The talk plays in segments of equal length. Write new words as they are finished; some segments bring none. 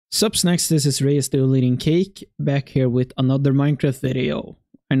Sups next, this is RejasTheCake's back here with another Minecraft video.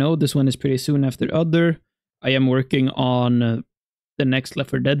 I know this one is pretty soon after other. I am working on the next Left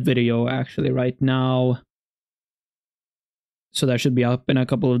 4 Dead video actually right now. So that should be up in a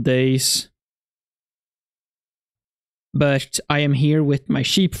couple of days. But I am here with my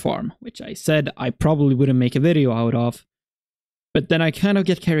sheep farm, which I said I probably wouldn't make a video out of. But then I kind of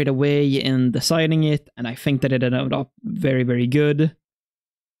get carried away in deciding it, and I think that it ended up very, very good.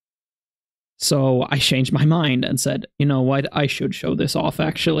 So I changed my mind and said, you know what, I should show this off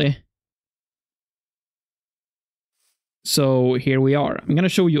actually. So here we are. I'm going to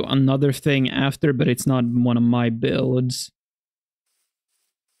show you another thing after, but it's not one of my builds.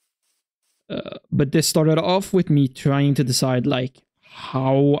 But this started off with me trying to decide like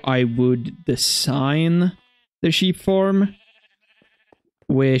how I would design the sheep farm,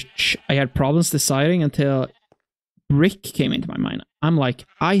 which I had problems deciding until brick came into my mind. I'm like,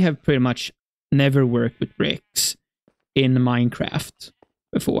 I have pretty much never worked with bricks in Minecraft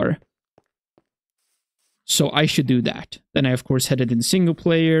before, so I should do that. Then I of course headed in single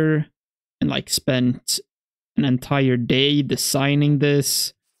player and like spent an entire day designing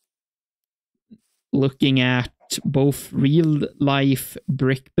this, looking at both real life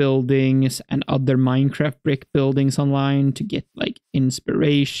brick buildings and other Minecraft brick buildings online to get like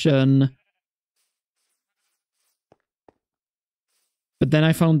inspiration. But then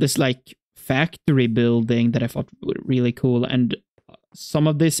I found this like factory building that I thought was really cool, and some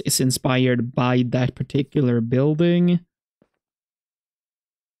of this is inspired by that particular building.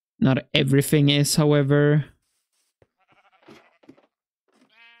 Not everything is, however.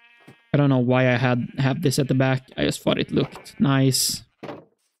 I don't know why I have this at the back. I just thought it looked nice.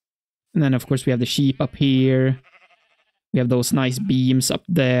 And then of course we have the sheep up here. We have those nice beams up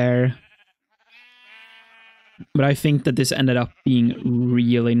there. But I think that this ended up being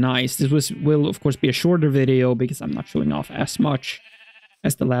really nice. This will of course be a shorter video because I'm not showing off as much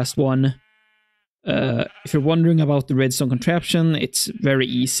as the last one. If you're wondering about the redstone contraption, it's very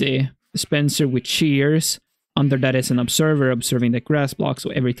easy. Dispenser with shears. Under that is an observer observing the grass block, so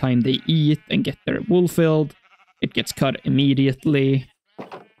every time they eat and get their wool filled, it gets cut immediately.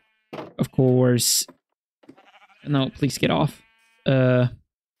 Of course... No, please get off. Of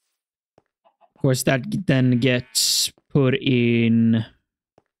course, that then gets put in...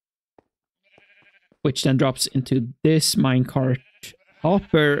 which then drops into this minecart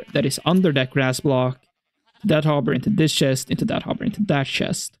hopper that is under that grass block. That hopper into this chest, into that hopper into that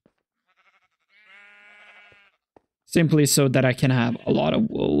chest. Simply so that I can have a lot of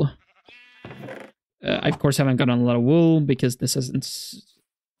wool. I, of course, haven't gotten a lot of wool because this hasn't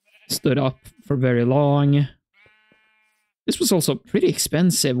stood up for very long. This was also pretty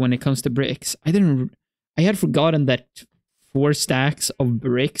expensive when it comes to bricks. I had forgotten that 4 stacks of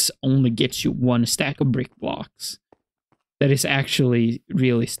bricks only gets you 1 stack of brick blocks. That is actually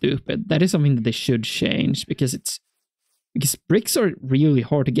really stupid. That is something that they should change because bricks are really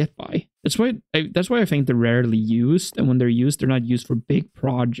hard to get by. That's why I think they're rarely used, and when they're used, they're not used for big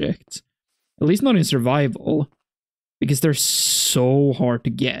projects. At least not in survival, because they're so hard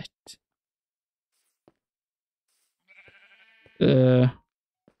to get.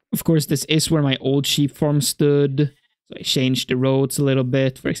 Of course, this is where my old sheep farm stood, so I changed the roads a little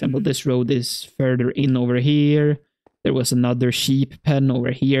bit. For example, this road is further in over here. There was another sheep pen over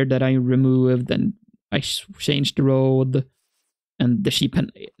here that I removed, and I changed the road. And the sheep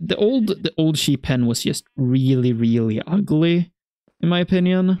pen, the old sheep pen was just really, really ugly, in my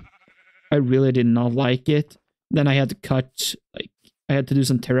opinion. I really did not like it. Then I had to I had to do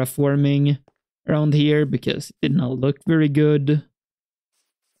some terraforming around here because it did not look very good.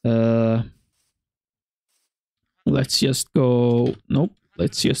 Let's just go, nope,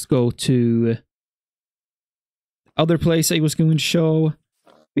 let's just go to the other place I was going to show,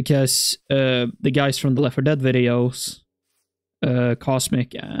 because the guys from the Left 4 Dead videos,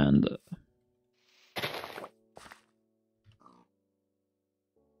 Cosmic and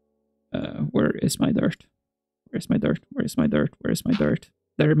where is my dirt? Where's my dirt? Where's my dirt? Where's my dirt?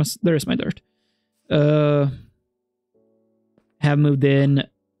 There is my dirt. Have moved in.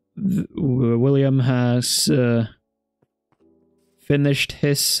 William has finished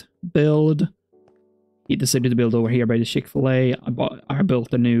his build. He decided to build over here by the Chick-fil-A. I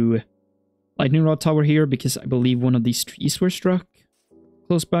built a new lightning rod tower here because I believe one of these trees were struck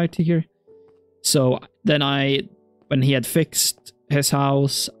close by to here. So then when he had fixed his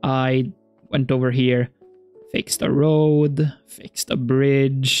house, I went over here, fixed a road, fixed a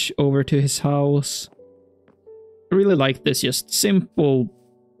bridge over to his house. I really like this just simple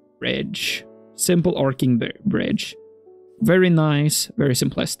bridge, simple arcing bridge. Very nice, very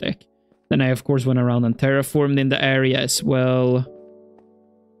simplistic. Then I, of course, went around and terraformed in the area as well.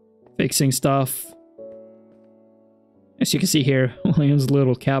 Fixing stuff. As you can see here, William's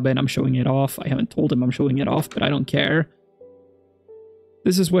little cabin, I'm showing it off. I haven't told him I'm showing it off, but I don't care.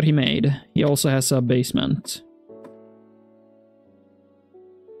 This is what he made. He also has a basement.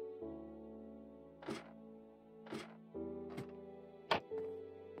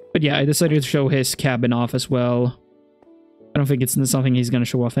 But yeah, I decided to show his cabin off as well. I don't think it's something he's gonna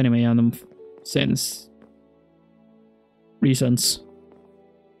show off anyway on them since reasons.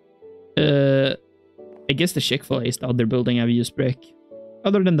 I guess the Chick-fil-A is the other building I've used brick.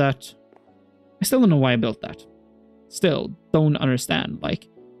 Other than that, I still don't know why I built that. Still don't understand. Like,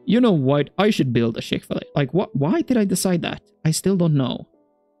 you know what? I should build a Chick-fil-A. Like, what? Why did I decide that? I still don't know.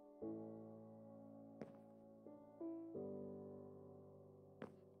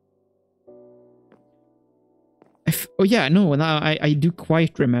 Oh yeah, no, now I do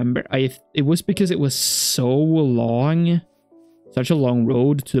quite remember. It was because it was so long, such a long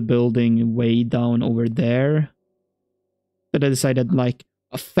road to the building way down over there, that I decided, like,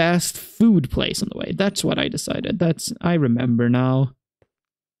 a fast food place on the way. That's what I decided. I remember now.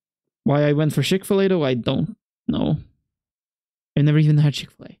 Why I went for Chick-fil-A though, I don't know. I never even had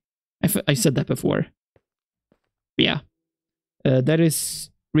Chick-fil-A. I said that before. But yeah, that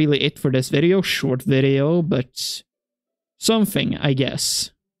is really it for this video. Short video, but something, I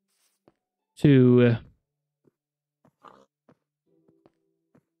guess, to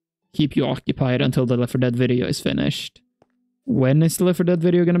keep you occupied until the Left 4 Dead video is finished. When is the Left 4 Dead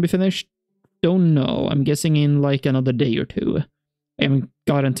video gonna be finished? Don't know. I'm guessing in like another day or two. I haven't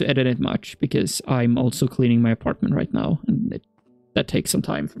gotten to edit it much because I'm also cleaning my apartment right now, and that takes some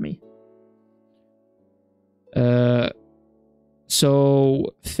time for me.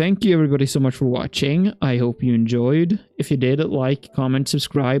 So, thank you everybody so much for watching. I hope you enjoyed. If you did, like, comment,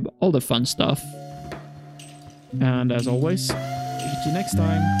 subscribe, all the fun stuff. And as always, see you next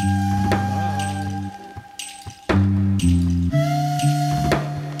time.